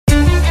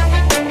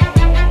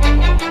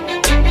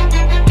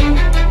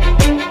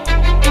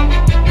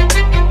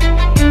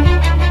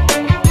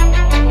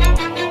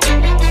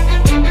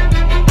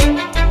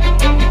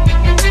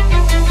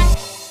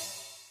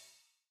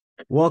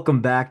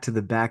Welcome back to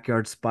the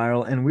Backyard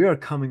Spiral, and we are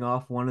coming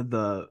off one of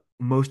the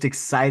most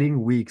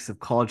exciting weeks of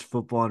college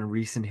football in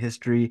recent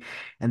history,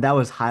 and that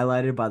was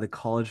highlighted by the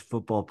college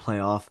football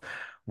playoff,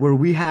 where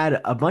we had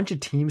a bunch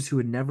of teams who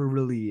had never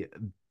really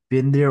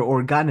been there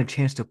or gotten a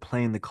chance to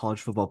play in the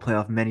college football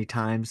playoff many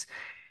times.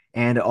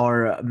 And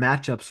our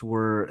matchups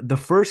were the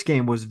first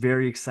game was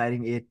very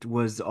exciting. It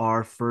was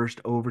our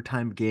first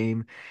overtime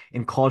game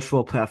in college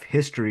football playoff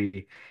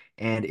history.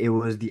 And it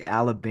was the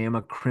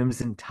Alabama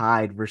Crimson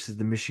Tide versus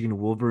the Michigan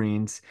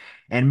Wolverines.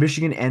 And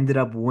Michigan ended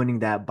up winning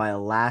that by a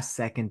last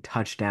second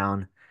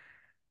touchdown,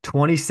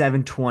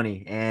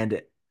 27-20.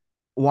 And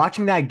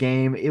watching that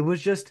game, it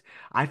was just,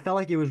 I felt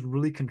like it was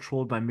really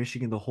controlled by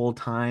Michigan the whole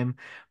time,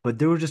 but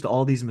there were just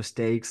all these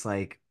mistakes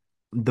like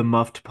the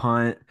muffed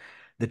punt,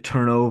 the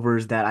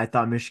turnovers that I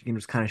thought Michigan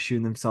was kind of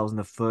shooting themselves in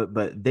the foot,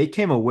 but they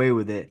came away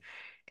with it.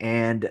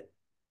 And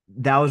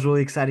that was a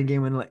really exciting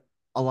game and like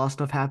a lot of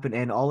stuff happened.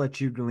 And I'll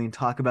let you, Glenn,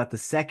 talk about the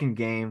second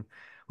game,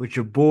 which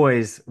your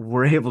boys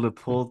were able to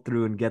pull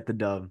through and get the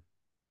dub.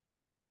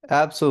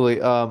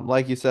 Absolutely.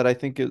 Like you said, I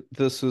think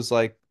this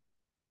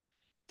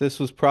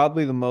was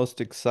probably the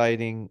most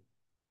exciting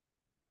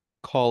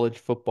college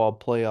football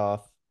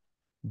playoff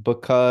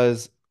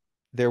because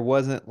there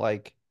wasn't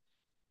like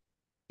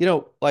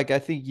I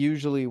think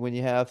usually when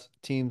you have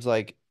teams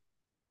like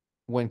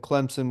when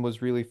Clemson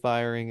was really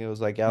firing, it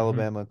was like Hmm.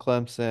 Alabama,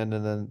 Clemson,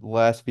 and then the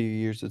last few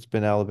years it's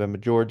been Alabama,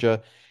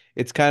 Georgia.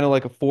 It's kind of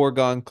like a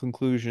foregone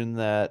conclusion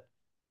that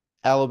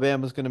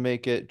Alabama's going to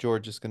make it,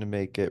 Georgia's going to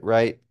make it,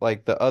 right?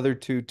 Like the other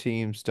two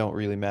teams don't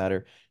really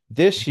matter.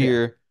 This Yeah.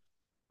 year,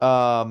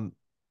 um,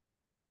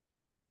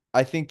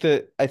 I think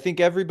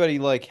everybody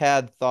like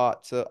had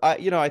thoughts.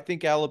 I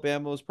think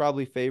Alabama was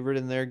probably favored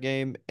in their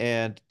game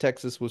and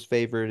Texas was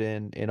favored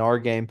in our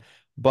game,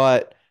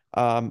 but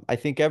I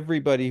think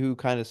everybody who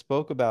kind of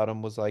spoke about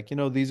them was like,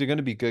 these are going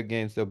to be good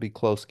games. They'll be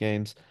close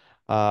games.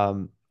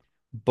 Um,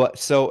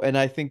 and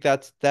I think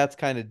that's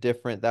kind of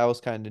different. That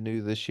was kind of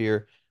new this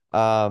year.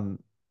 Um,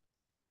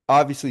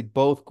 Obviously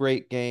both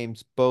great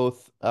games,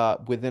 both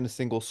within a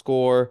single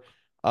score.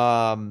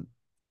 Um,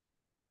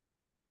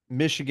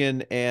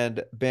 Michigan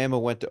and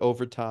Bama went to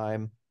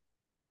overtime.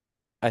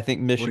 I think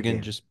What a Michigan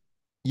game. just,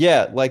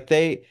 yeah,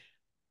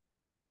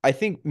 I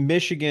think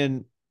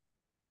Michigan,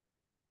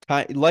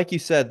 like you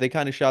said, they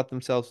kind of shot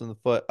themselves in the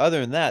foot.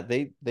 Other than that,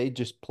 they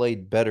just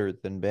played better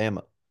than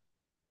Bama,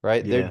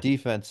 right? Their Yeah.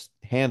 defense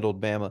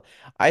handled Bama.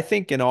 I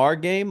think in our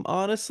game,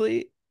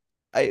 honestly,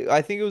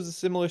 I think it was a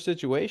similar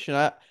situation.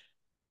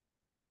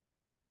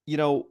 You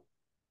know,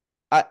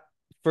 I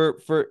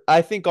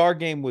I think our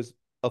game was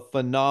a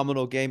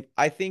phenomenal game.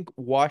 I think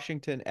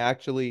Washington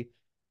actually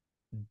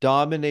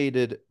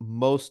dominated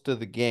most of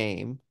the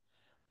game.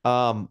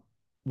 Um,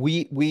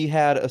 we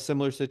had a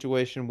similar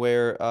situation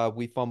where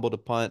we fumbled a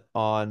punt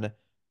on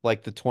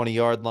like the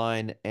 20-yard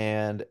line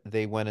and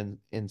they went in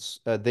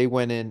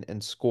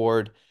and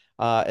scored.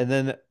 And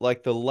then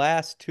like the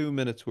last 2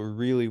 minutes were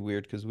really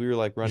weird because we were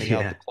like running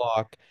out the Yeah.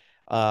 clock.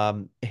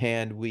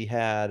 And we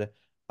had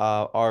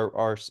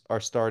our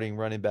starting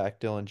running back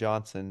Dylan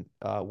Johnson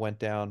went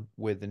down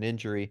with an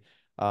injury.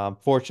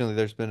 Fortunately,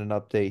 there's been an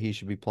update. He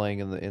should be playing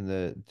in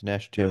the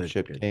national Good,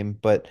 championship good. game,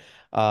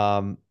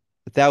 um,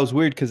 but that was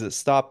weird because it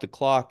stopped the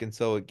clock, and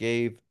so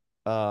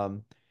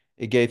um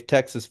it gave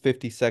Texas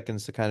 50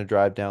 seconds to kind of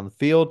drive down the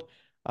field.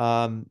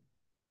 Um,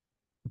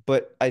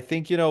 but I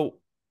think,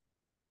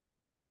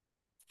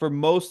 for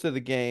most of the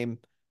game,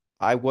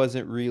 I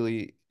wasn't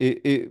really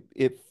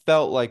it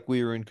felt like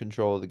we were in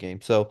control of the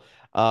game. So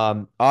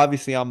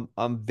obviously I'm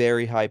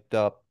very hyped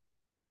up.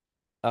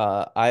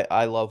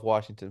 I love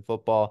Washington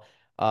football.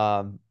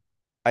 Um,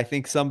 I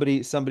think somebody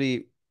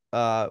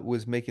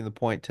was making the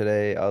point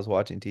today. I was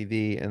watching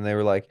TV and they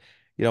were like,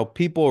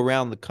 people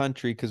around the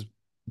country, because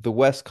the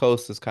West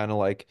Coast is kind of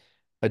like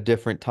a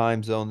different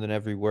time zone than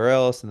everywhere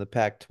else, and the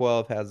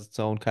Pac-12 has its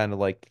own kind of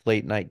like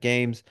late night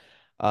games.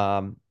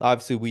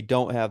 Obviously we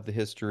don't have the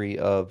history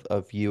of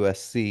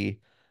USC.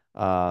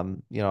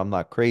 I'm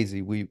not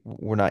crazy.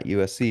 We're not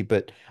USC,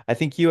 but I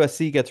think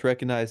USC gets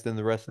recognized in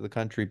the rest of the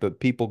country, but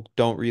people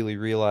don't really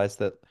realize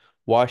that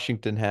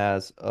Washington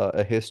has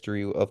a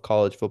history of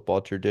college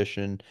football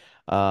tradition,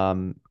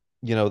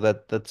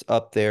 that's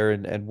up there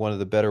and one of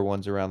the better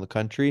ones around the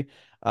country.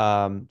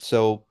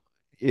 So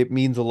it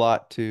means a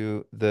lot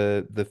to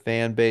the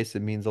fan base.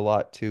 It means a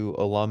lot to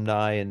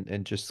alumni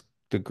and just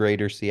the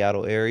greater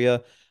Seattle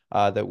area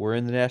that we're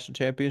in the national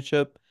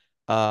championship.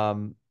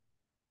 Um,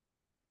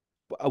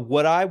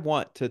 what I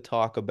want to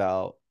talk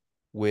about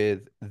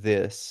with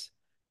this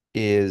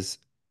is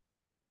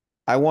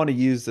I want to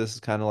use this as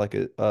kind of like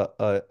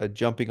a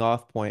jumping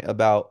off point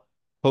about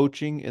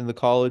coaching in the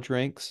college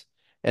ranks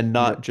and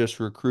not Yep. just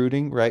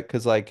recruiting, right?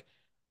 Because like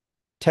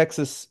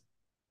Texas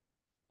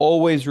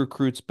always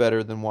recruits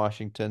better than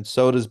Washington.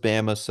 So does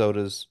Bama, so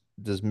does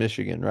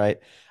Michigan, right?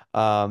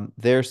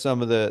 They're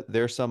some of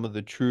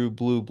the true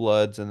blue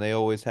bloods, and they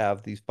always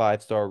have these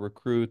five-star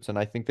recruits, and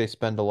I think they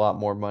spend a lot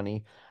more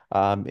money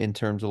in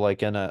terms of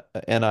like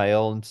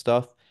NIL and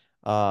stuff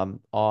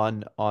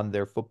on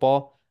their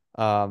football.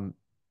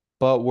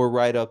 but we're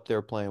right up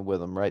there playing with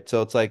them, right?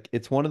 So it's like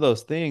it's one of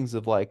those things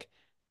of like,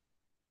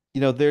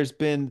 there's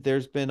been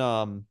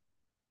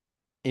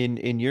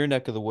in your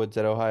neck of the woods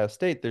at Ohio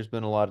State, there's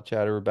been a lot of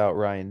chatter about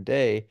Ryan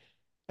Day,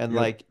 and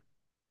Yep. like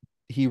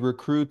he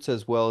recruits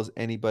as well as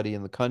anybody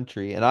in the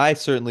country, and I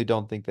certainly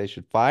don't think they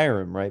should fire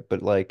him, right?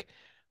 But like,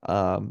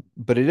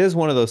 but it is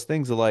one of those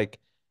things of like,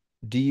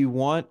 do you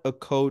want a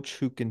coach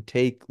who can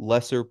take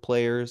lesser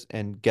players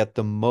and get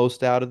the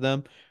most out of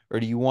them, or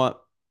do you want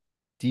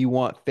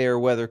fair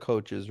weather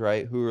coaches,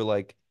 right? Who are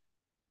like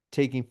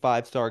taking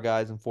 5-star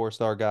guys and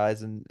 4-star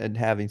guys and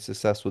having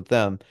success with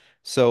them.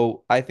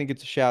 So I think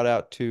it's a shout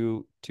out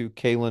to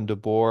Kalen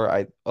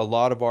DeBoer. A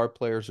lot of our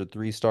players are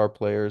 3-star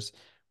players.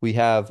 We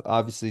have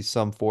obviously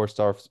some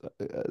 4-star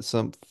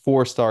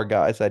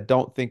guys. I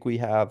don't think we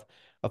have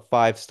a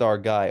 5-star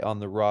guy on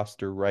the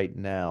roster right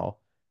now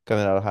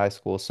coming out of high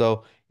school.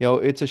 So,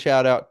 it's a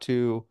shout out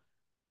to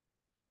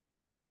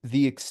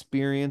the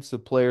experience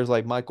of players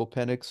like Michael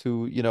Penix,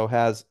 who,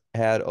 has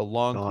had a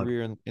long Dog.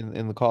 career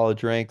in the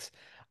college ranks.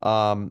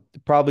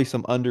 Probably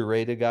some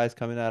underrated guys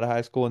coming out of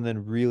high school, and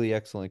then really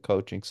excellent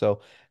coaching.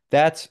 So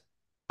that's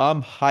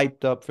I'm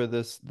hyped up for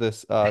this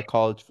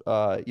college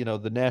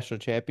the national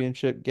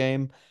championship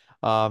game.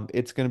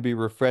 It's going to be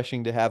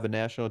refreshing to have a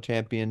national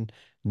champion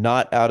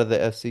not out of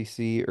the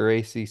SEC or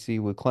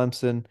ACC with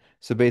Clemson,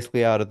 so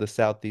basically out of the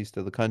southeast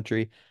of the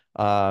country.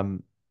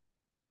 Um,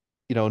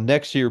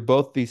 next year,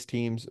 both these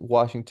teams,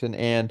 Washington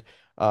and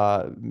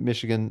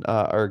Michigan,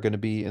 are going to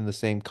be in the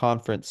same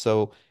conference.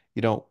 So,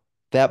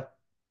 that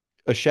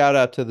a shout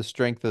out to the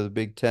strength of the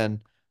Big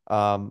Ten.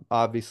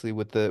 Obviously,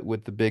 with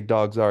the big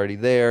dogs already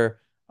there,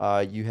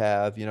 you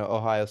have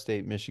Ohio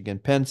State, Michigan,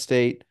 Penn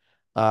State,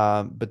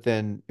 but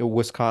then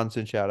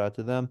Wisconsin. Shout out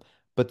to them.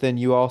 But then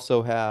you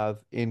also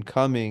have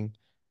incoming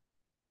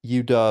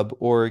UW,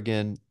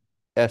 Oregon,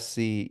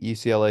 SC,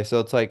 UCLA. So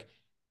it's like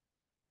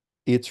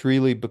it's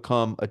really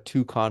become a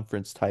two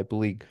conference type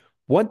league.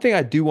 One thing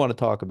I do want to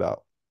talk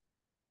about,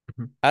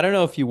 Mhm. I don't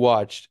know if you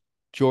watched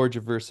Georgia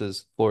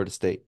versus Florida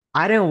State.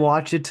 I didn't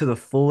watch it to the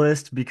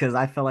fullest because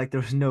I felt like there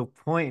was no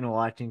point in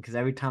watching because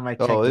every time I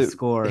Oh, checked the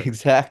score,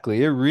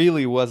 exactly. It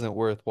really wasn't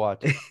worth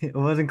watching. it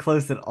wasn't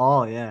close at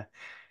all. Yeah. A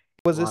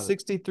Was it lot of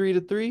 63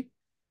 to 3?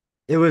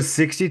 it was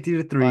 63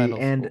 to 3, Final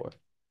and score.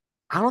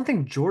 I don't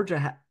think Georgia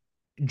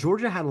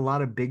had a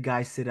lot of big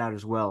guys sit out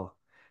as well.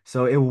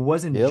 So it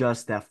wasn't Yep.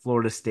 just that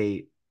Florida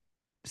State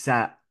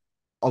sat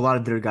a lot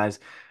of their guys.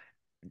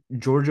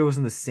 Georgia was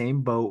in the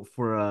same boat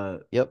for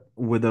Yep.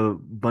 with a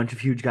bunch of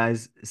huge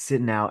guys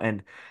sitting out,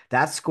 and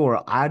that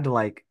score I had to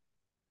like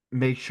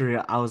make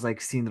sure I was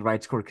like seeing the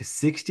right score because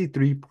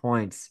 63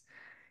 points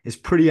is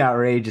pretty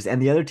outrageous,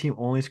 and the other team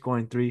only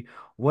scoring three.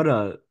 What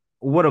a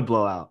what a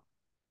blowout.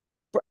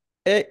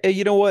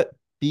 You know what?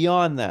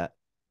 Beyond that,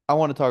 I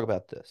want to talk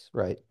about this,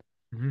 right?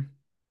 Mhm.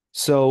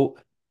 So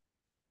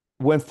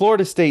when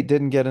Florida State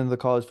didn't get into the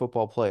college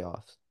football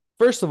playoffs,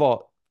 first of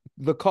all,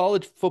 the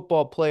college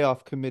football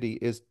playoff committee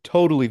is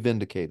totally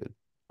vindicated.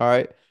 All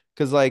right.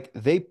 Because like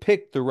they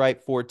picked the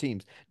right four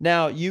teams.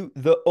 Now,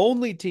 the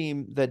only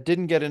team that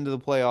didn't get into the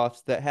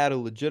playoffs that had a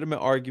legitimate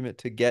argument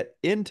to get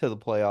into the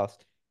playoffs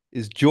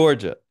is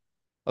Georgia.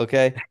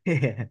 Okay.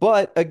 Yeah.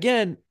 But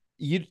again,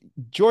 you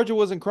Georgia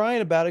wasn't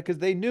crying about it because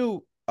they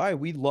knew, all right,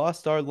 we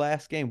lost our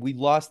last game. We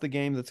lost the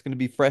game that's going to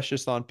be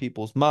freshest on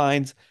people's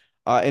minds.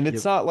 And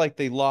it's Yep. not like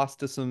they lost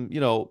to some,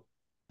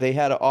 they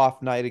had an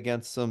off night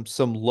against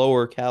some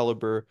lower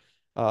caliber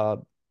uh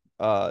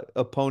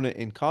opponent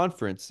in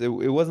conference. It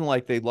wasn't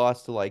like they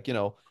lost to like,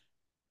 all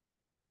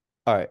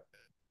right,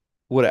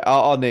 what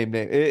I'll name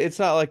name. It's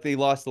not like they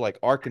lost to like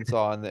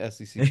Arkansas in the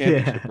SEC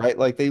championship, Yeah. right?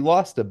 Like they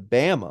lost to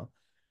Bama.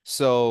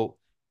 So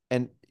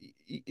and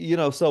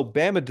so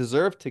Bama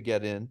deserved to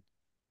get in.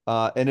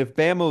 And if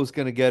Bama was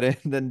going to get in,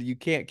 then you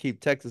can't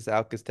keep Texas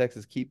out because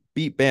Texas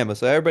beat Bama.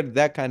 So everybody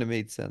that kind of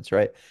made sense,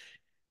 right?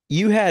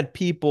 You had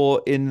people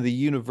in the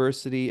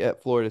university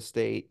at Florida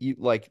State,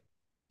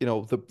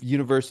 the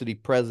university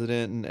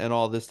president and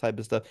all this type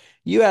of stuff.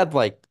 You had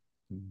like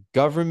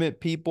government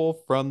people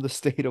from the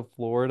state of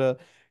Florida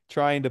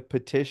trying to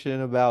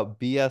petition about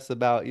BS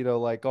about,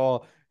 like,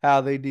 oh,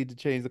 how they need to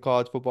change the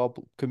college football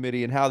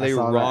committee and how I they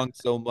were saw that. wrong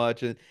so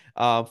much. And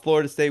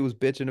Florida State was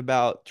bitching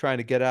about trying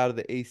to get out of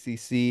the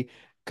ACC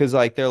because,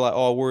 like, they're like,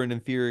 oh, we're an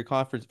inferior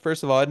conference.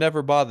 First of all, it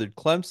never bothered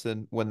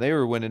Clemson when they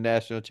were winning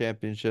national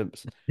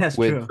championships That's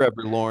with true.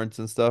 Trevor Lawrence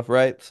and stuff,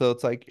 right? So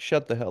it's like,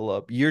 shut the hell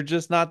up. You're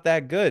just not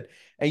that good.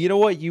 And you know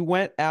what? You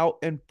went out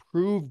and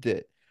proved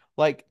it.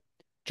 Like,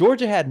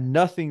 Georgia had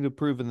nothing to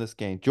prove in this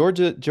game.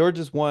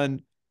 Georgia's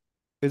won,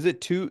 is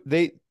it two?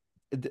 Back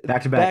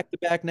to back.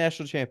 Back-to-back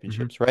national Mhm.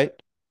 championships, right?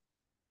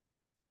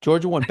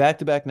 Georgia won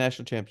back-to-back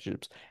national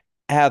championships.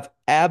 Have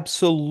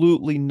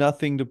absolutely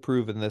nothing to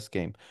prove in this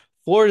game.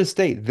 Florida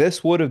State,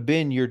 this would have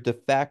been your de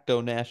facto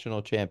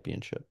national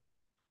championship,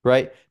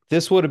 right?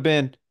 This would have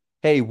been,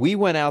 hey, we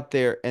went out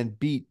there and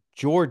beat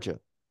Georgia.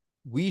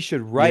 We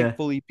should Yeah.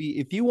 rightfully be,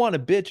 if you want to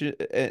bitch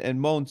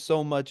and moan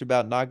so much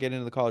about not getting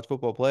into the college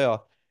football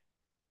playoff,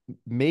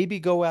 maybe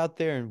go out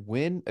there and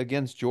win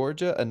against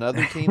Georgia,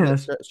 another team that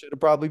That's should have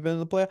probably been in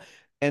the playoff.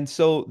 And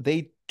so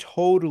they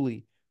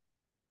totally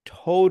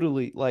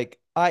like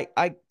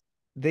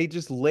they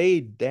just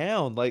laid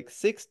down like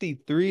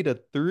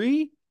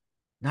 63-3.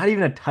 not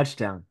even a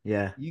touchdown.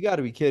 Yeah. You got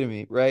to be kidding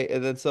me, right?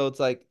 And then so it's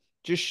like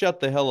just shut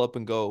the hell up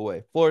and go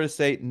away. Florida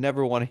State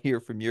never want to hear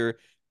from your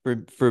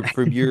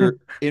from your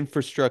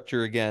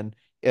infrastructure again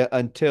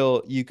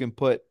until you can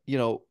put,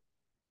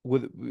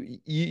 with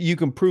you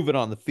can prove it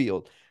on the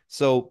field.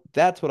 So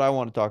that's what I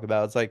want to talk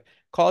about. It's like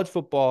college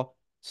football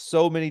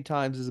so many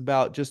times is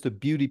about just a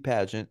beauty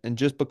pageant, and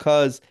just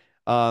because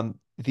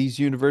these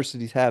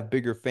universities have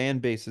bigger fan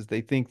bases,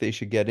 they think they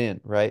should get in,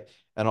 right?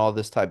 And all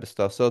this type of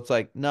stuff. So it's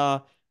like,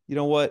 nah, you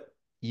know what?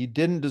 You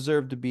didn't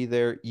deserve to be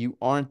there. You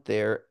aren't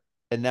there,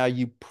 and now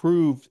you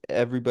proved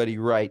everybody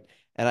right.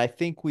 And I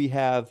think we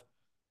have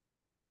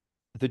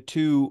the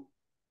two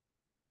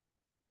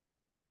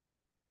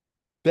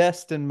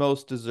best and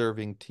most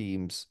deserving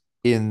teams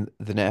in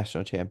the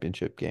national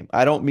championship game.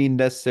 I don't mean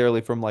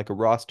necessarily from like a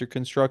roster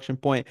construction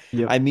point.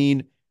 Yep. I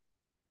mean,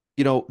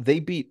 they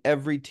beat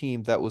every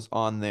team that was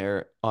on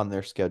their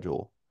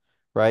schedule,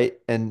 right?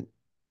 And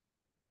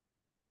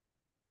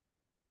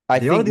I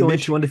They are think the only two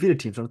Michigan, undefeated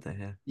teams, aren't they?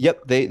 Yeah.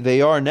 yep,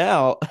 they are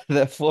now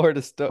that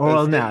Florida Or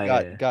well, now, State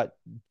yeah, got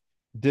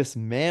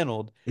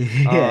dismantled. yeah.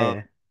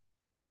 Yeah,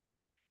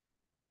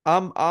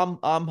 Um, yeah.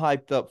 I'm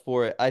hyped up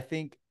for it. I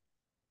think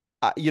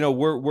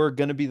we're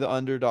gonna be the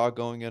underdog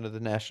going into the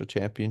national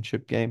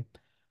championship game.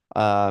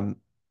 Um,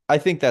 I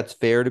think that's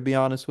fair to be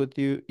honest with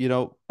you.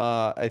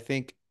 I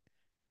think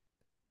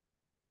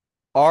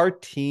our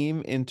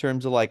team in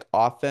terms of like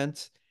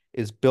offense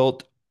is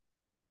built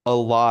a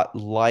lot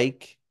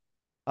like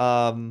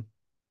um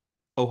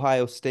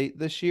Ohio State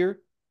this year.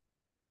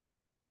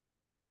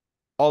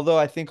 Although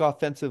I think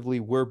offensively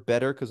we're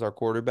better because our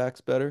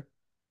quarterback's better.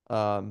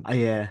 Um,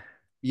 Yeah.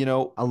 you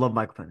know, I love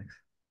Michael Penix.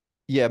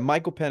 yeah,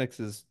 Michael Penix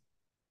is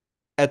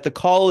at the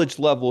college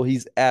level,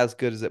 he's as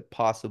good as it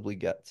possibly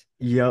gets.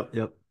 Yep,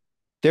 yep.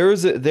 There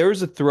was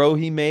a throw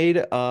he made,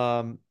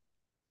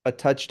 a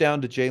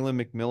touchdown to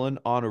Jalen McMillan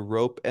on a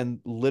rope, and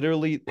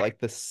literally like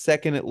the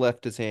second it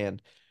left his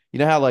hand, you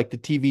know how like the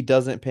TV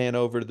doesn't pan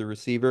over to the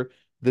receiver?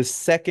 The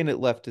second it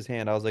left his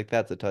hand, I was like,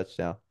 that's a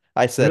touchdown.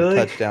 I said Really?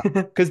 touchdown.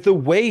 Because the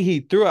way he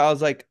threw it, I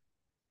was like,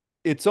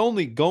 it's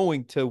only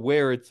going to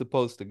where it's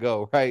supposed to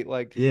go, right?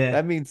 Like Yeah.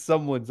 that means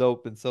someone's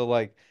open. So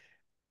like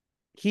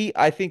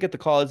I think at the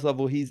college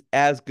level, he's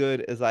as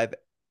good as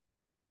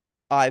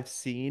I've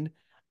seen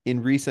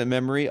in recent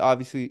memory.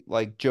 Obviously,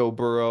 like Joe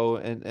Burrow,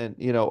 and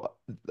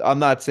I'm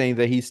not saying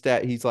that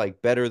he's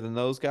like better than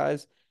those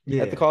guys at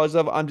the Yeah. college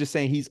level. I'm just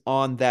saying he's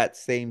on that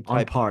same On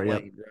type of par, yep.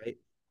 plane,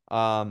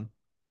 right? Um,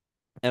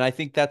 and I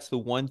think that's the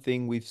one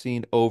thing we've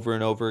seen over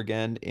and over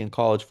again in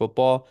college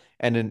football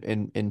and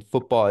in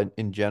football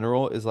in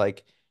general is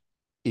like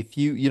if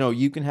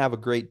you can have a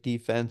great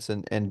defense,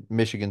 and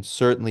Michigan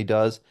certainly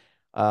does.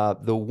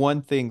 The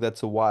one thing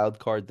that's a wild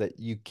card that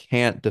you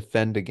can't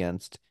defend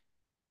against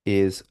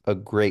is a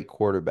great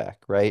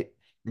quarterback, right?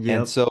 And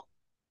Yep. so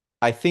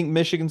I think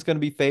Michigan's going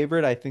to be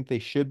favored. I think they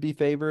should be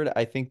favored.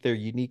 I think they're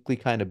uniquely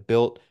kind of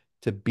built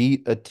to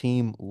beat a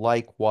team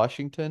like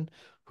Washington,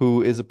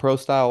 who is a pro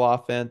style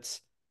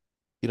offense,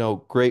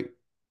 great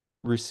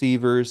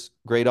receivers,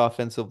 great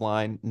offensive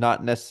line,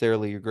 not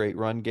necessarily a great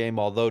run game,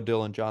 although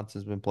Dylan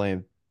Johnson's been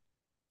playing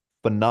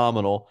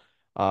phenomenal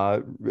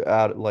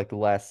out like the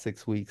last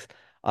 6 weeks.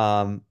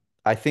 Um,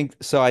 I think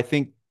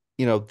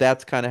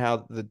that's kind of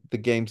how the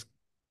game's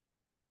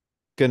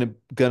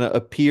gonna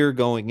appear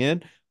going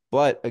in.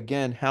 But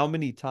again, how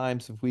many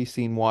times have we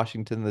seen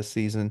Washington this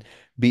season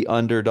be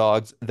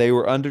underdogs? They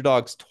were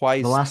underdogs The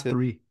twice last to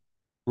three.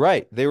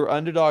 right. They were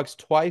underdogs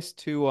twice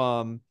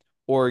to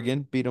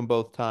Oregon, beat them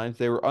both times.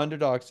 They were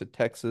underdogs to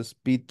Texas,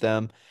 beat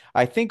them.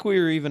 I think we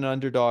were even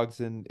underdogs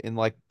in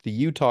like the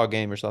Utah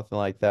game or something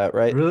like that,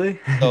 right? Really?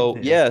 So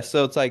Yeah. yeah,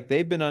 so it's like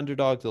they've been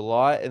underdogs a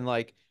lot, and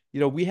like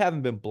we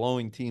haven't been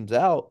blowing teams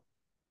out,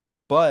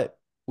 but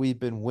we've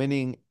been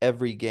winning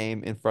every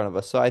game in front of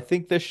us. So I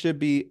think this should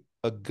be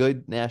a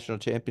good national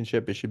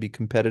championship. It should be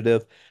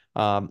competitive.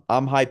 I'm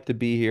hyped to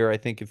be here. I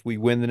think if we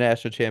win the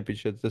national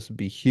championship, this would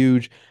be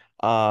huge.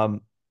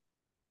 Um,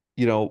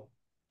 you know,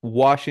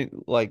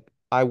 Washington, like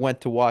I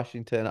went to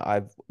Washington.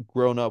 I've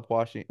grown up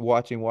watching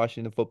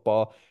Washington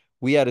football.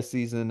 We had a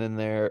season in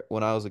there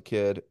when I was a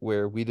kid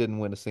where we didn't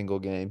win a single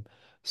game.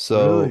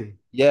 So Really?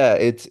 yeah,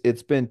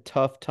 it's been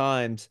tough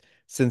times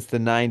since the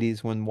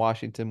 90s when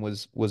Washington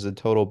was a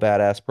total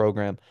badass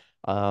program.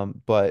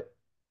 But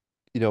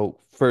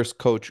first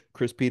coach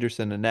Chris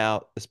Peterson and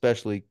now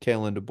especially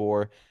Kalen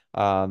DeBoer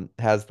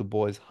has the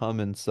boys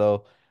humming.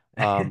 So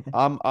I'm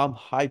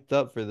hyped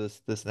up for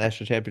this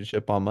national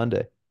championship on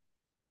Monday.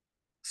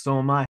 So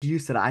am I. You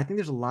said I think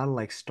there's a lot of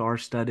like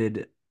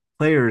star-studded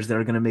players that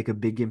are going to make a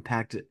big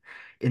impact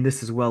in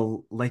this as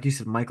well. Like you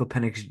said, Michael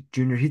Penix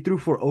Jr., he threw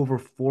for over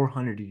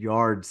 400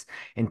 yards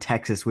in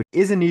Texas, which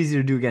isn't easy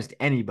to do against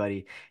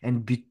anybody.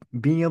 And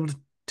being able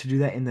to do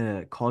that in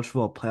the college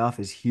football playoff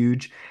is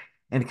huge.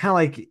 And kind of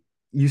like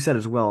you said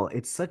as well,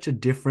 it's such a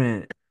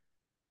different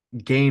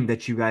game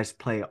that you guys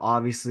play.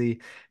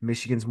 Obviously,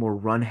 Michigan's more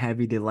run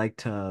heavy. They like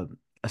to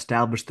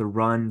establish the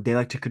run. They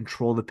like to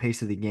control the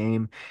pace of the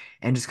game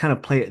and just kind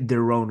of play it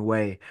their own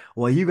way.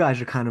 While you guys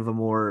are kind of a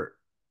more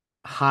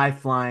high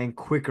flying,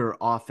 quicker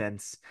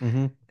offense.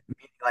 Hmm.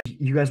 Like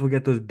you guys will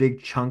get those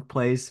big chunk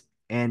plays,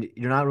 and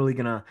you're not really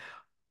gonna.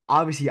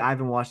 Obviously, I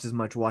haven't watched as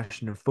much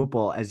Washington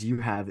football as you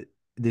have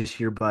this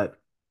year, but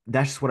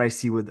that's just what I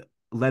see with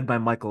led by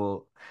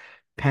Michael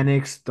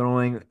Penix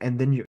throwing, and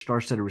then your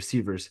star set of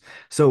receivers.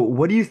 So,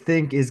 what do you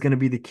think is going to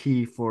be the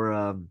key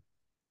for,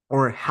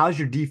 or how's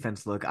your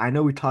defense look? I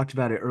know we talked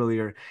about it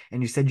earlier,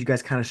 and you said you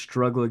guys kind of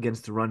struggle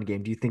against the run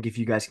game. Do you think if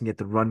you guys can get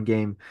the run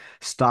game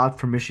stopped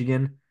for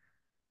Michigan,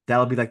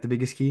 that'll be like the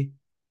biggest key?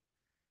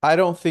 I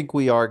don't think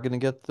we are going to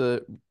get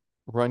the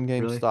run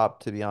game Really?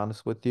 stopped, to be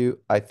honest with you.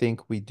 I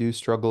think we do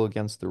struggle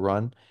against the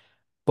run,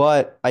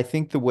 but I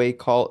think the way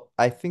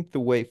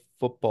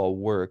football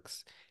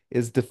works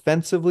is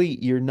defensively,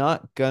 you're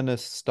not really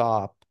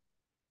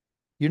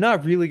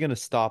going to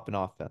stop an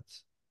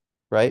offense,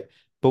 right?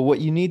 But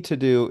what you need to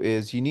do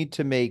is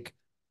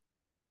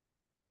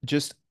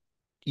just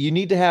you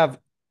need to have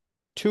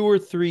two or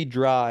three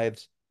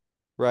drives,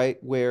 right?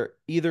 Where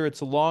either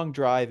it's a long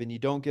drive and you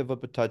don't give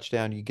up a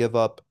touchdown, you give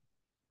up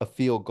a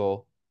field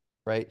goal,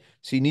 right?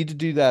 So you need to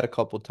do that a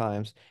couple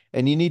times,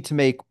 and you need to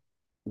make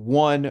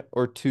one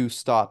or two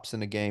stops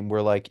in a game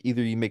where like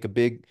either you make a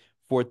big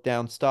fourth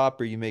down stop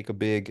or you make a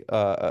big get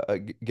a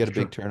big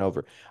Sure.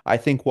 turnover. I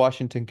think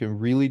Washington can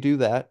really do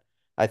that.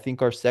 I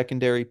think our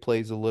secondary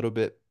plays a little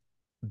bit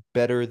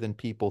better than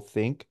people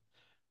think.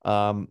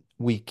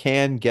 We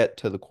can get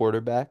to the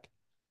quarterback,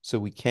 so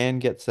we can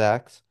get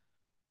sacks.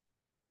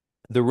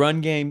 The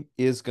run game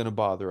is going to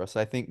bother us.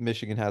 I think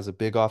Michigan has a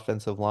big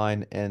offensive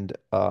line, and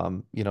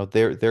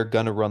they're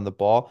going to run the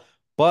ball.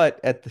 But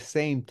at the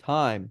same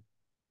time,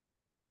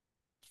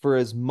 for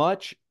as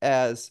much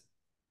as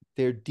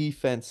their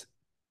defense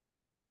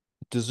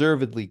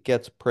deservedly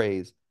gets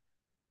praise,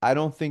 I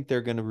don't think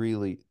they're going to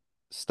really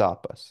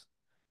stop us,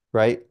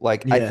 right?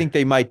 Like I Yeah. think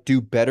they might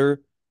do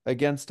better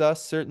against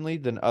us certainly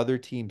than other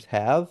teams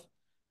have.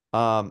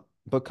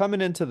 But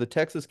coming into the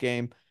Texas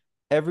game,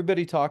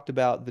 everybody talked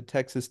about the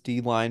Texas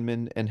D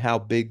linemen and how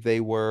big they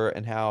were,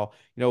 and how,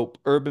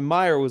 Urban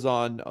Meyer was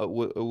on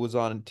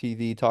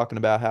TV talking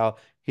about how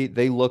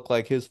they look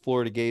like his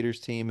Florida Gators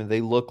team, and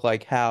they look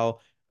like how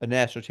a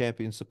national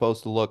champion is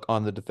supposed to look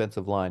on the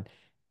defensive line.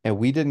 And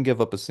we didn't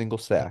give up a single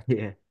sack,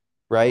 Yeah.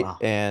 right? Wow.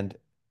 And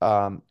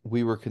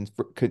we were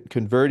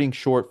converting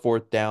short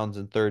fourth downs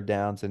and third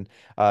downs, and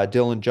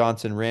Dylan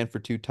Johnson ran for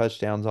two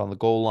touchdowns on the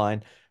goal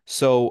line.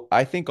 So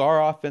I think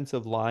our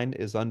offensive line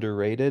is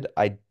underrated.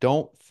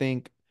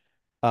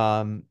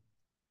 Um,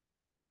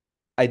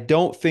 I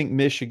don't think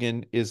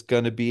Michigan is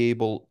going to be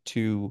able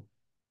to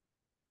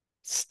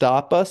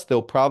stop us.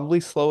 They'll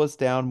probably slow us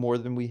down more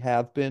than we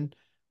have been.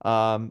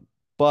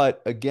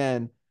 But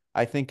again,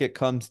 I think it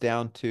comes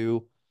down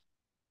to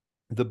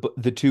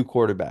the two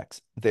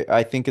quarterbacks.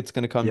 I think it's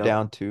going to come Yep.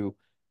 down to,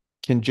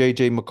 can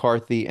JJ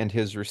McCarthy and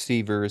his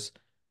receivers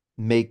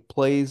make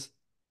plays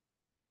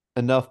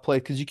enough play,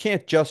 because you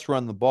can't just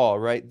run the ball,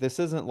 right? This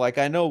isn't like,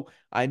 I know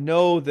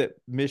that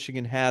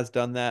Michigan has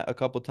done that a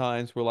couple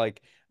times where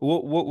like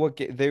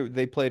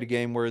they played a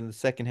game where in the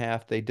second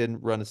half they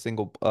didn't run a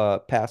single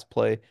pass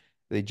play.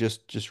 They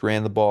just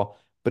ran the ball.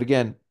 But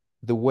again,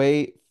 the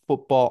way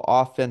football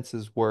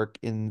offenses work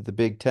in the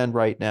Big Ten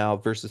right now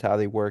versus how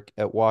they work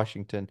at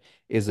Washington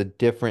is a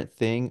different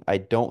thing. I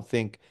don't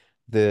think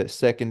Michigan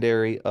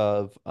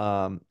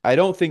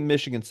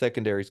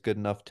secondary is good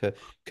enough to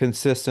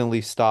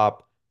consistently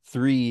stop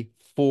three,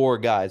 four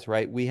guys,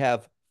 right? We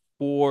have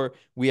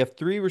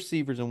three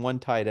receivers and one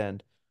tight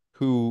end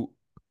who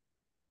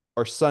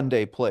are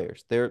Sunday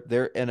players.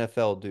 They're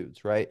NFL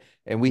dudes, right?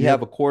 And we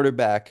have a Yep.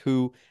 quarterback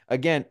who,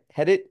 again,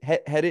 had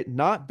it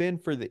not been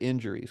for the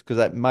injuries,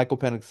 because Michael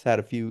Penix had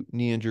a few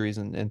knee injuries,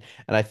 and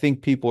I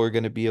think people are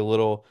going to be a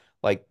little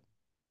like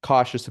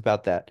cautious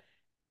about that.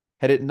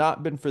 Had it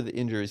not been for the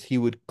injuries, he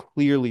would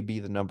clearly be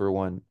the number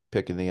one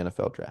pick in the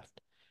NFL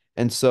draft.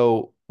 And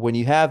so when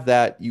you have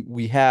that,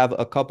 we have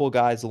a couple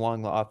guys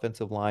along the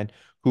offensive line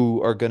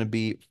who are going to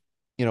be,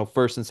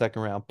 first and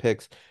second round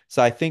picks.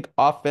 So I think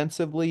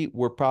offensively,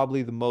 we're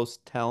probably the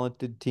most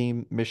talented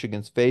team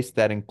Michigan's faced.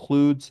 That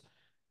includes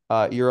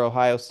your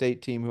Ohio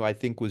State team, who I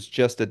think was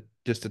just a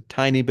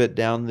tiny bit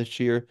down this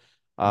year,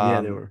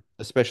 Yeah, they were.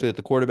 especially at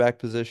the quarterback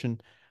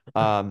position.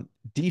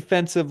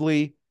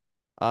 Defensively,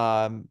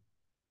 um,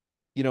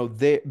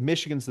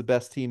 Michigan's the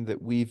best team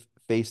that we've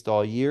faced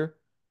all year,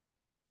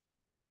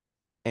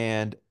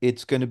 and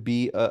it's going to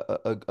be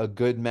a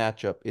good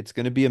matchup. It's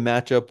going to be a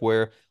matchup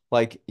where,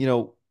 like,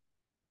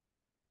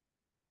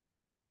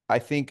 I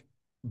think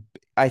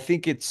I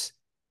think it's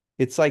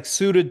like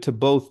suited to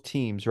both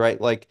teams, right?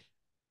 Like,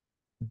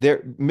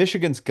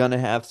 Michigan's gonna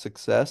have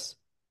success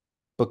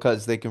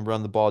because they can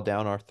run the ball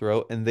down our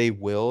throat, and they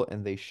will,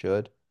 and they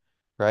should,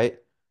 right?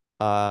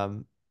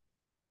 Um,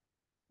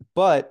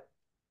 but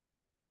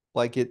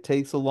like it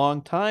takes a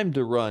long time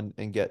to run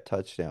and get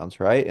touchdowns,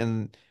 right?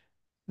 And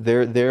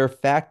there are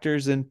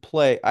factors in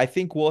play. I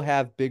think we'll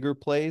have bigger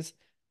plays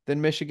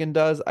than Michigan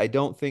does. I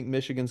don't think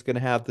Michigan's going to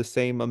have the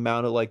same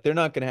amount of like they're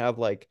not going to have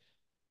like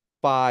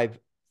five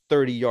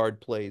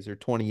 30-yard plays or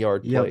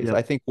 20-yard Yep, plays.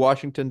 I yep. think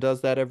Washington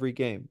does that every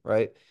game,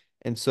 right?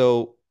 And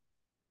so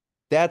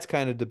that's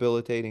kind of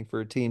debilitating for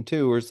a team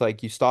too, where it's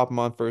like you stop them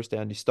on first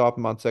down, you stop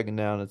them on second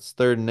down, it's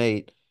 3rd and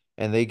 8,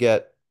 and they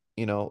get,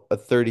 a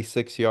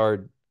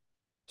 36-yard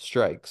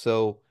strike.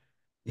 So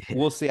Yeah.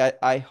 we'll see.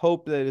 I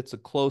hope that it's a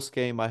close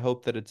game. I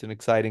hope that it's an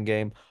exciting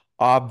game.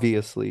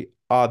 Obviously,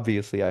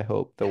 I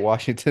hope that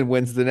Washington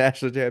wins the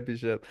national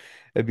championship.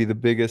 It'd be the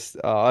biggest.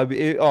 Oh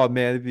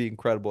man, it'd be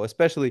incredible,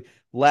 especially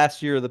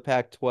last year of the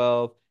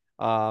Pac-12,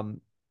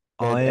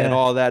 Oh and yeah.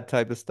 all that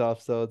type of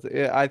stuff. So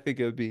I think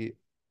it would be.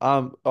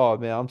 Oh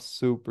man, I'm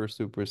super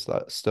super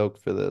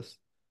stoked for this.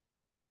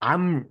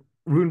 I'm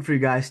rooting for you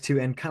guys too,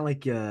 and kind of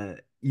like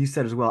you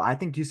said as well. I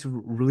think you should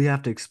really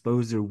have to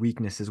expose their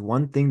weaknesses.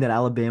 One thing that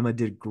Alabama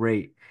did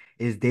great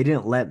is they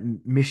didn't let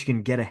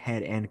Michigan get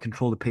ahead and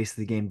control the pace of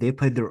the game. They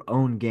played their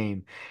own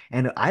game,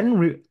 and I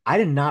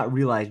did not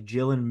realize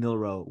Jalen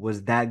Milroe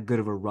was that good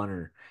of a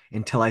runner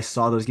until I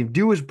saw those games.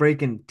 Dude was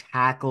breaking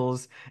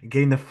tackles,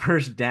 getting the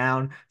first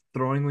down,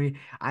 throwing me.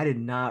 I did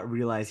not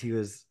realize he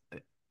was.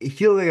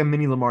 He looked like a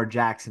mini Lamar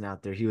Jackson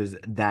out there. He was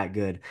that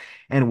good.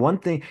 And one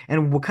thing,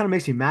 and what kind of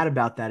makes me mad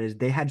about that is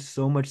they had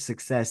so much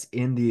success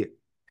in the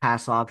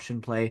pass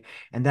option play,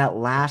 and that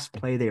last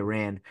play they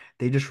ran,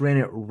 they just ran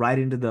it right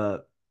into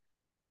the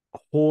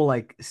whole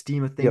like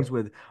steam of things Yep.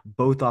 with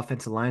both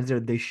offensive lines there.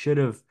 They should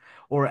have,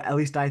 or at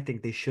least I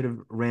think they should have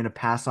ran a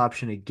pass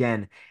option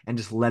again and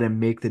just let him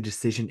make the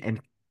decision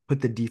and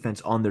put the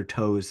defense on their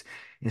toes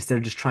instead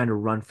of just trying to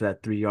run for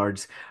that 3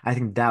 yards. I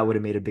think that would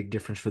have made a big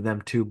difference for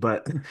them too.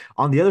 But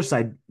on the other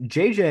side,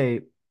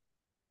 JJ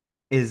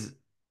is,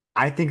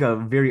 I think, a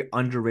very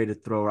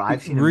underrated thrower.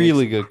 I've seen him make Really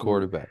some good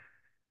quarterback.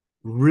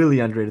 really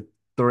underrated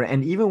thrower.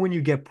 And even when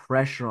you get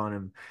pressure on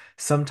him,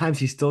 sometimes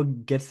he still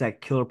gets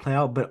that killer play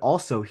out. But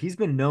also, he's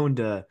been known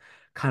to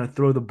kind of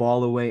throw the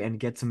ball away and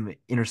get some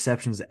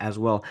interceptions as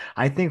well.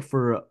 I think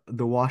for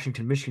the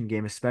Washington Michigan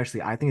game,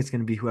 especially, I think it's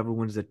going to be whoever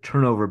wins the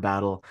turnover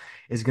battle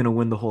is going to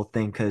win the whole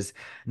thing. Because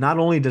not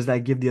only does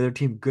that give the other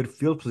team good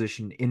field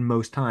position in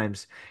most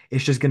times,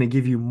 it's just going to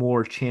give you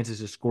more chances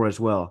to score as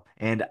well.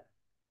 And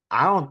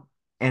I don't,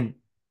 and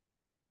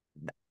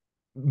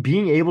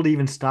being able to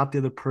even stop the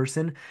other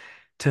person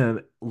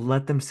to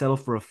let them settle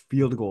for a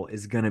field goal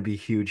is going to be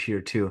huge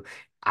here too.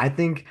 I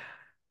think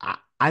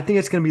I think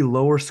it's going to be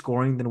lower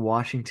scoring than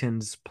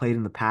Washington's played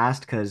in the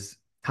past because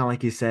kind of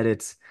like you said,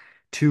 it's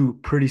two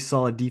pretty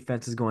solid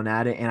defenses going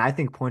at it, and I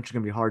think points are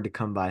going to be hard to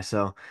come by.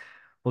 So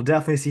we'll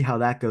definitely see how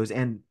that goes.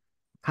 And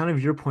kind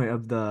of your point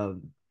of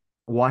the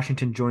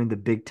Washington joining the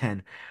Big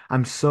Ten,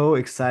 I'm so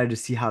excited to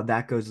see how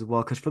that goes as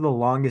well. Because for the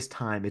longest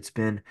time, it's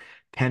been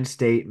Penn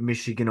State,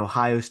 Michigan,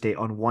 Ohio State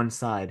on one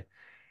side.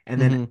 And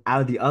then Hmm.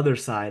 out of the other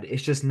side,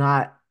 it's just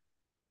not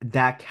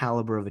that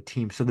caliber of a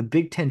team. So the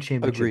Big Ten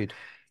championship Agreed.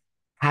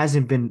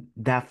 hasn't been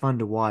that fun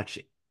to watch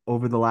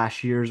over the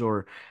last years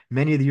or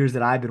many of the years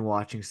that I've been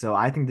watching. So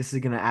I think this is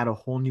going to add a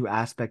whole new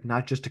aspect,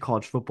 not just to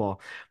college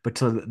football, but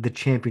to the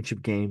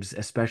championship games,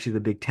 especially the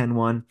Big Ten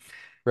one.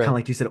 Kind of Right.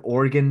 like you said,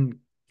 Oregon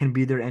can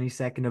be there any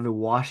second of it.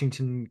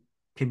 Washington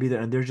can be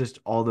there, and there's just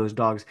all those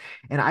dogs.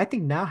 And I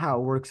think now how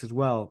it works as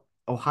well,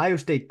 Ohio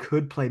State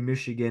could play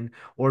Michigan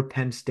or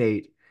Penn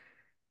State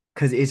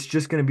because it's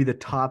just going to be the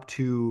top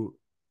two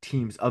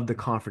teams of the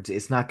conference.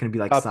 It's not going to be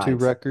like Top two sides.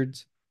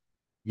 records.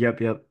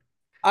 Yep, yep.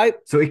 I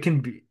So it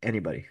can be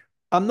anybody.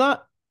 I'm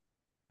not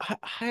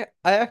I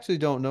actually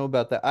don't know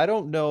about that. I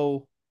don't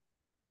know.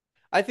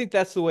 I think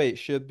that's the way it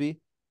should be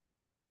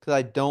because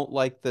I don't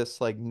like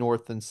this like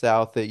north and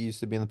south that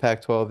used to be in the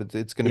Pac-12.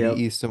 It's going to be Yep.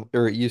 east and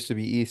or it used to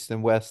be east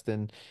and west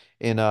in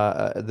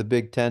the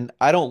Big Ten.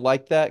 I don't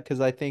like that because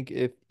I think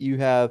if you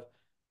have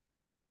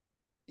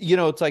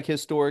it's like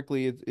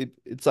historically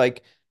it's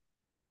like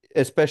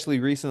especially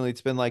recently,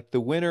 it's been like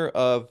the winner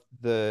of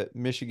the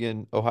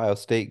Michigan Ohio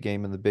State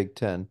game in the Big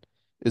Ten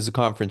is the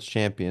conference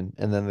champion,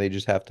 and then they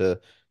just have to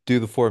do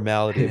the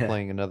formality of Yeah.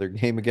 playing another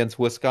game against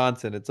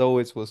Wisconsin. It's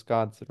always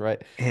Wisconsin,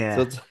 right?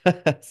 So Yeah. it's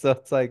so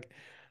it's like,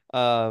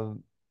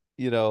 um,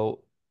 you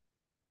know,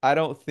 I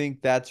don't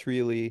think that's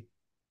really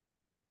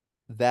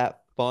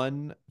that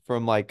fun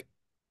from like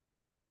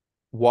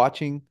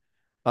watching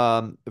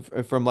from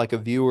like a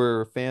viewer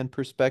or fan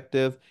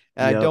perspective,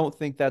 and I Yep. don't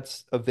think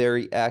that's a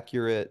very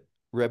accurate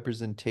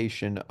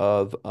representation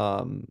of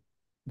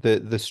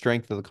the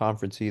strength of the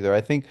conference either.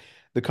 I think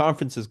the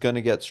conference is going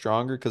to get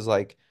stronger because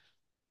like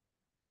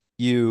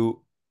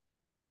you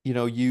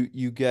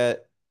you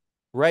get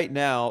right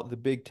now the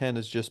Big Ten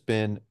has just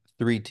been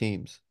 3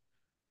 teams,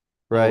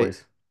 right?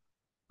 Always.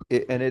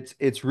 And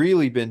it's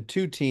really been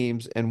 2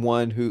 teams and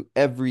one who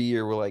every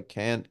year we're like,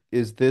 can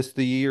is this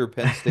the year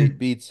Penn State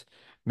beats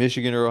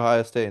Michigan or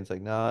Ohio State? And it's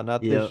like, nah,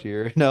 not this Yep.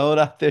 year. No,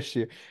 not this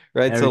year.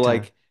 Right. Every So time.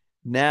 like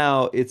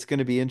now it's going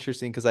to be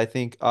interesting because I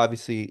think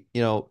obviously,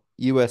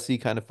 USC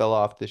kind of fell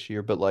off this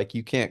year, but like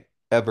you can't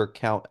ever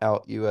count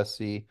out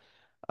USC.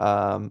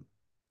 Um,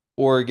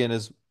 Oregon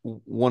is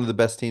one of the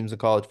best teams in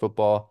college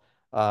football,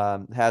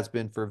 has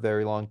been for a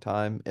very long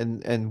time.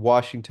 And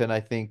Washington, I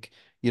think,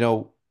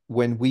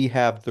 when we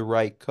have the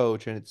right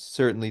coach, and it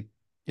certainly,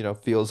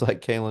 feels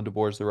like Kalen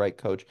DeBoer is the right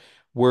coach,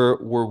 we're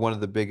one of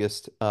the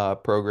biggest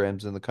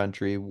programs in the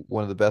country,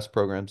 one of the best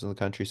programs in the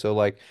country. So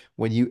like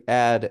when you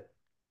add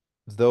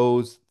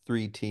those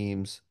three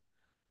teams,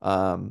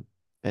 um,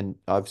 and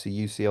obviously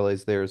UCLA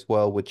is there as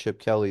well with Chip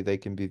Kelly, they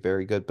can be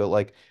very good. But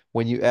like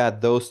when you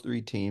add those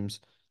three teams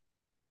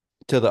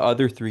to the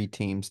other three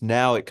teams,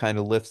 now it kind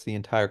of lifts the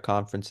entire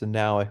conference. And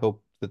now I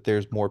hope that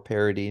there's more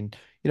parity. And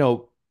you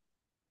know,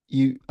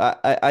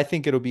 I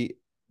think it'll be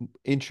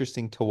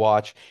interesting to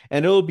watch,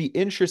 and it'll be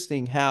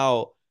interesting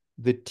how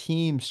the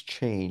teams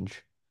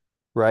change,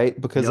 right?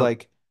 Because Yep.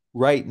 like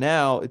right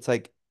now, it's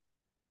like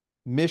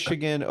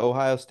Michigan,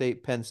 Ohio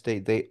State, Penn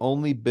State, they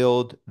only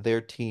build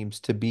their teams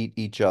to beat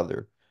each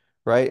other,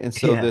 right? And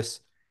so Yeah.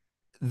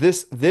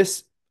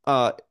 this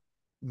uh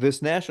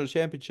this national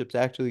championship's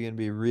actually going to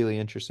be really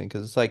interesting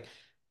because it's like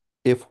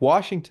if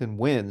Washington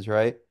wins,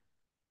 right,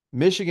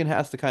 Michigan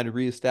has to kind of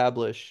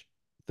reestablish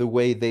the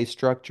way they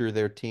structure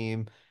their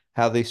team,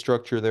 how they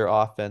structure their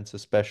offense,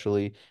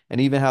 especially, and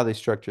even how they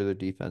structure their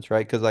defense,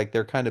 right? Because like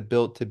they're kind of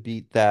built to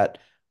beat that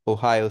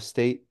Ohio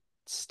State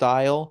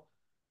style,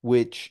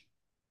 which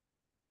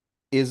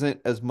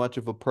isn't as much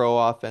of a pro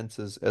offense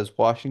as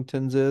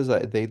Washington's is.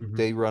 They Mhm.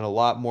 they run a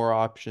lot more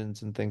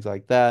options and things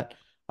like that.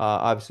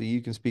 Obviously,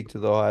 you can speak to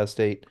the Ohio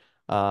State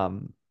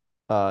um,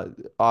 uh,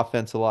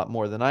 offense a lot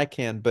more than I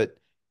can, but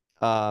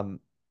um,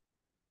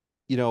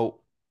 you know,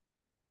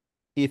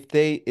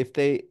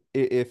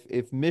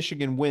 if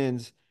Michigan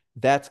wins,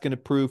 that's going to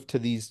prove to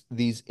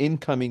these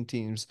incoming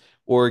teams,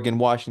 Oregon,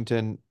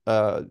 Washington,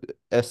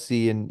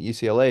 SC, and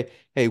UCLA,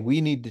 hey,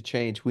 we need to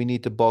change. We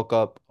need to bulk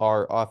up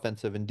our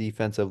offensive and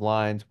defensive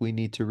lines. We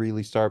need to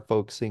really start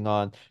focusing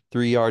on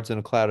 3 yards in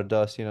a cloud of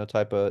dust,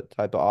 type of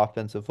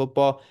offensive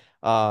football.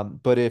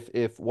 But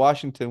if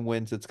Washington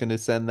wins, it's going to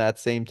send that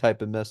same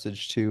type of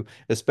message to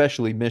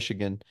especially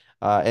Michigan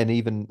and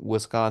even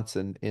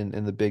Wisconsin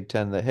in the Big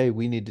Ten that hey,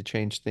 we need to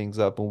change things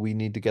up and we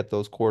need to get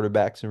those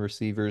quarterbacks and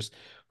receivers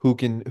who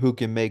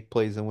can make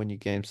plays and win you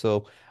games.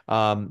 So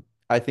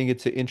I think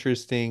it's an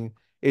interesting.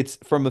 It's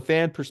from a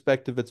fan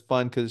perspective, it's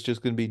fun because it's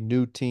just going to be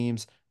new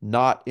teams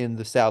not in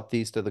the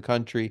southeast of the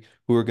country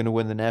who are going to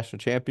win the national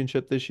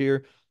championship this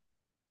year.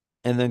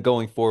 And then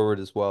going forward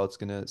as well, it's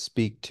going to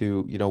speak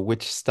to,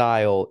 which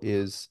style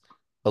is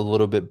a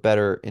little bit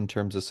better in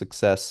terms of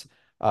success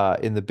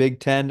in the Big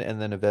Ten and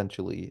then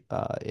eventually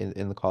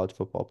in the college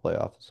football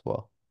playoff as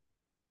well.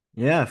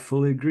 Yeah,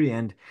 fully agree.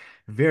 And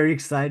very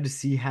excited to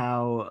see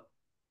how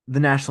the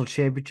national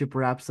championship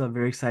wraps up.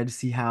 Very excited to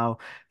see how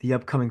the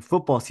upcoming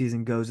football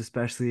season goes,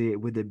 especially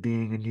with it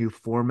being a new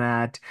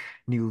format,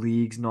 new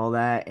leagues, and all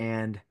that.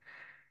 And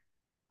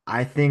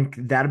I think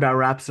that about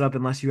wraps it up,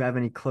 unless you have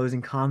any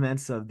closing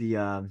comments of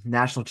the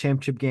national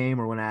championship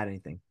game or want to add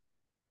anything.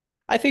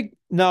 I think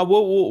no,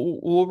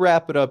 we'll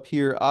wrap it up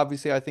here.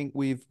 Obviously, I think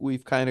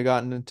we've kind of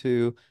gotten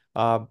into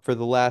for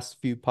the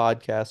last few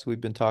podcasts, we've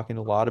been talking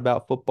a lot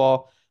about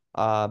football.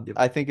 Yep.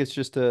 I think it's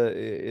just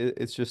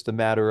a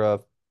matter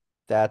of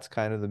that's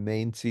kind of the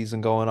main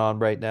season going on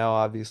right now,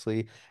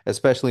 obviously,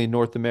 especially in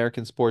North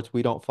American sports.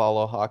 We don't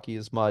follow hockey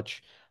as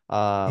much.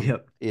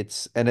 Yep.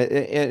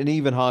 And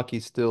even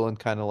hockey's still in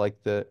kind of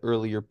like the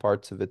earlier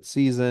parts of its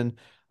season.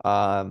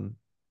 Um,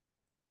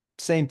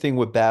 Same thing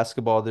with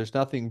basketball. There's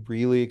nothing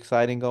really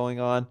exciting going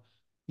on.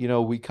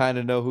 We kind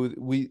of know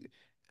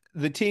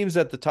the teams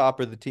at the top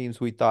are the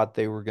teams we thought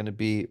they were going to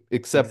be,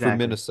 except for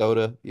Exactly.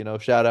 Minnesota,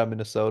 shout out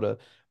Minnesota.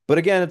 But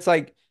again, it's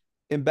like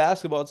in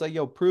basketball, it's like,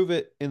 yo, prove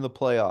it in the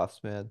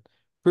playoffs, man.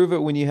 Prove it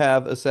when you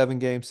have a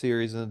 7-game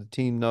series and the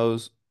team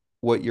knows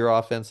what your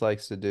offense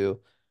likes to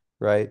do,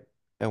 right?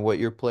 And what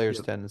your players'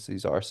 Yep.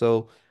 tendencies are.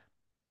 So,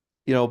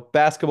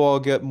 basketball will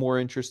get more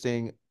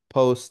interesting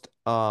post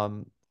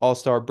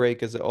All-Star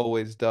break as it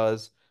always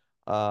does.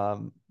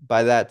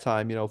 By that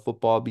time,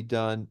 football will be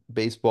done.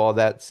 Baseball,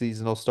 that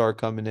season will start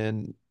coming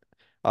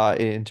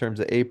in terms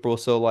of April.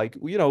 So like,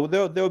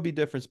 there'll be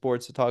different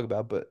sports to talk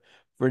about, but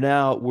for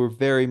now, we're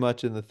very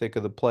much in the thick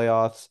of the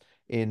playoffs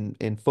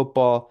in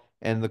football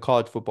and the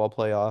college football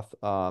playoff.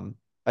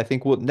 I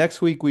think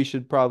next week we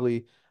should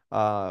probably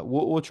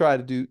we'll try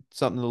to do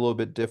something a little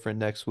bit different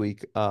next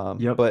week.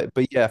 Yep. But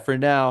yeah, for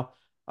now,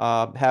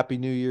 Happy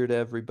New Year to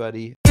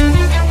everybody.